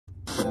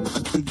New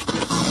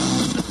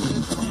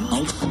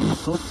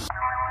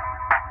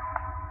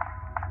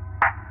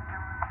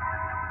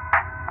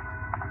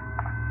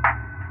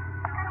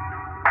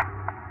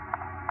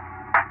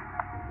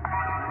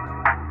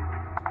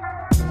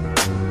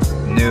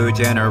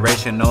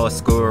generation, old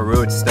school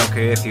roots. Don't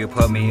care if you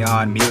put me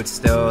on mute.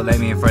 Still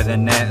aiming for the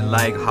net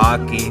like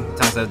hockey.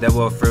 Tons of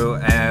devil fruit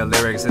and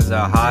lyrics is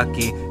a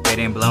hockey.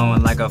 Getting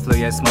blown like a flute,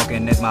 yeah,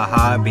 smoking is my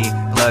hobby.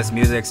 Plus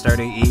music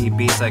started eat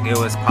beats like it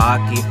was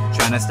Pocky.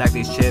 Trying to stack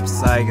these chips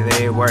like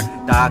they were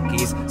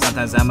Dockies.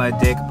 Sometimes I'm a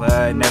dick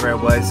but never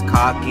was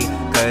cocky,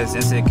 cause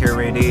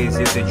insecurities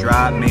used to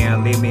drop me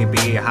and leave me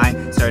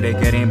behind.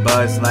 Started getting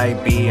buzzed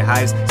like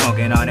beehives,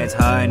 smoking on its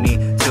honey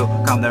to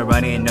calm the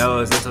runny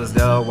nose. This was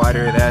the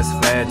water that's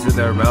fed to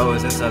the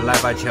rose. It's a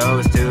life I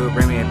chose to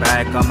bring me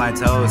back on my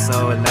toes.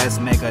 So let's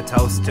make a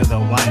toast to the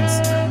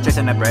ones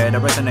chasing the bread, a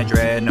person of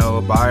dread,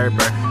 no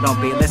barber. Don't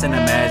be listening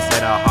to meds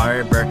that I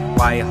harbor.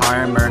 Why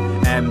harmer?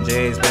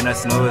 MJ's been a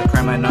smooth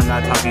criminal,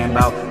 not talking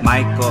about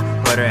Michael.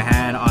 Put her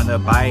hand on the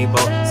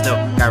Bible. Still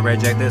got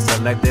rejected,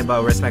 selected,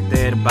 but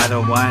respected by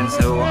the ones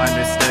who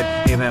understood.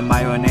 Even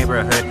my own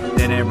neighborhood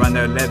didn't run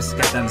their lips,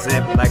 kept them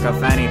zipped like a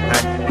fanny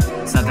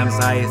pack. Sometimes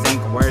I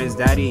think, where is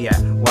daddy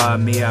at? While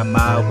me and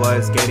Ma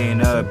was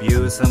getting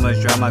abused. So much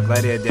drama,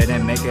 glad it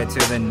didn't make it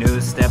to the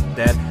news.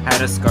 Stepdad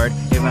had a skirt,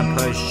 even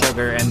put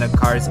sugar in the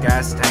car's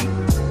gas tank.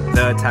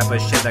 The type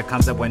of shit that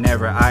comes up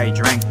whenever I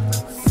drink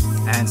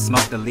and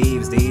smoke the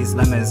leaves. These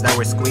lemons that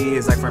were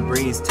squeezed like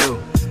Febreze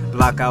too.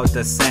 Block out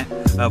the scent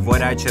of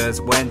what I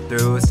just went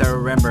through. Still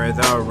remember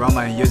the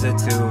aroma, use it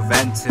to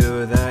vent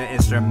to the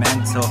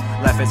instrumental.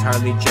 Left is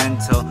hardly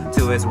gentle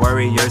to his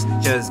warriors.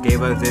 Just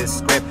gave us this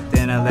script,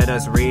 didn't let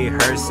us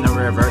rehearse. No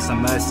reverse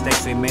on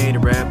mistakes we made,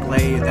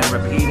 replay them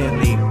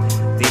repeatedly.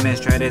 Demons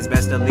tried his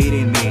best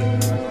deleting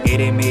me,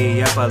 eating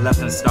me up, I left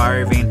them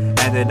starving.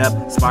 Ended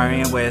up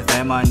sparring with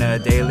them on a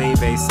daily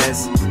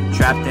basis.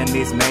 Trapped in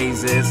these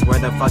mazes, where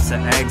the fuck's the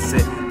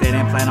exit?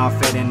 Didn't plan on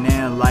fitting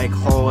in like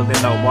hole in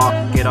the wall.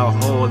 Get a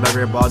hold of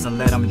your balls and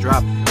let them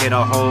drop. Get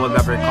a hold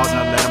of your calls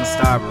and let them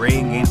stop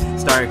ringing.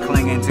 Start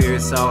clinging to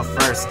yourself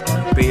first.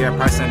 Be your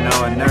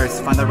personal nurse.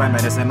 Find the right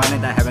medicine, mind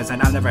in the heavens,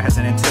 and I'm never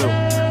hesitant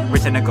to.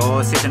 Reaching the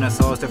goals, teaching the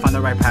souls to find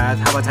the right path.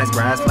 How a tight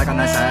grasp like a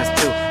nice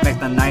ass to make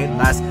the night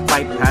last.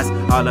 Fight past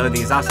all of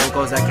these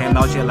obstacles that can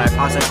melt you like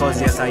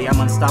popsicles. Yes, I am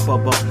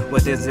unstoppable.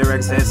 With this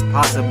lyrics, it's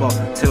possible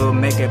to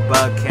make it,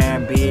 but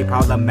can be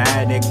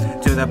problematic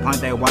to the point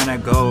they wanna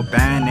go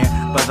ban it.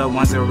 But the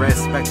ones who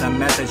respect the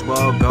message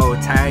will go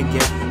tag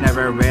it.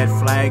 Never red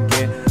flag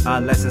it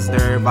unless it's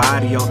their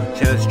audio.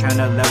 Just trying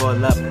to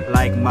level up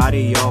like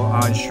Mario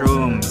on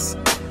shrooms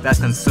that's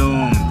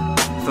consumed.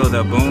 Feel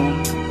the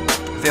boom,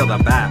 feel the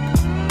bap.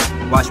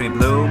 Watch me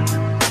bloom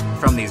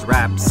from these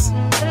raps.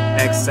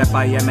 Except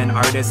I am an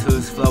artist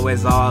whose flow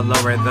is all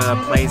over the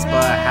place,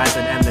 but has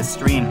an endless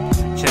stream.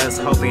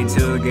 Just hoping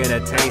to get a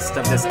taste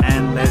of this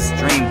endless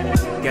dream.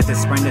 Get to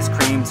spread this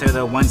cream to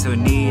the ones who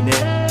need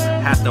it.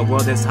 Half the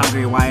world is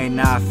hungry, why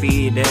not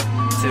feed it?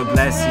 To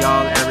bless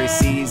y'all every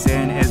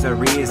season is a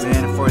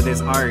reason for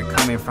this art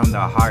coming from the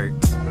heart.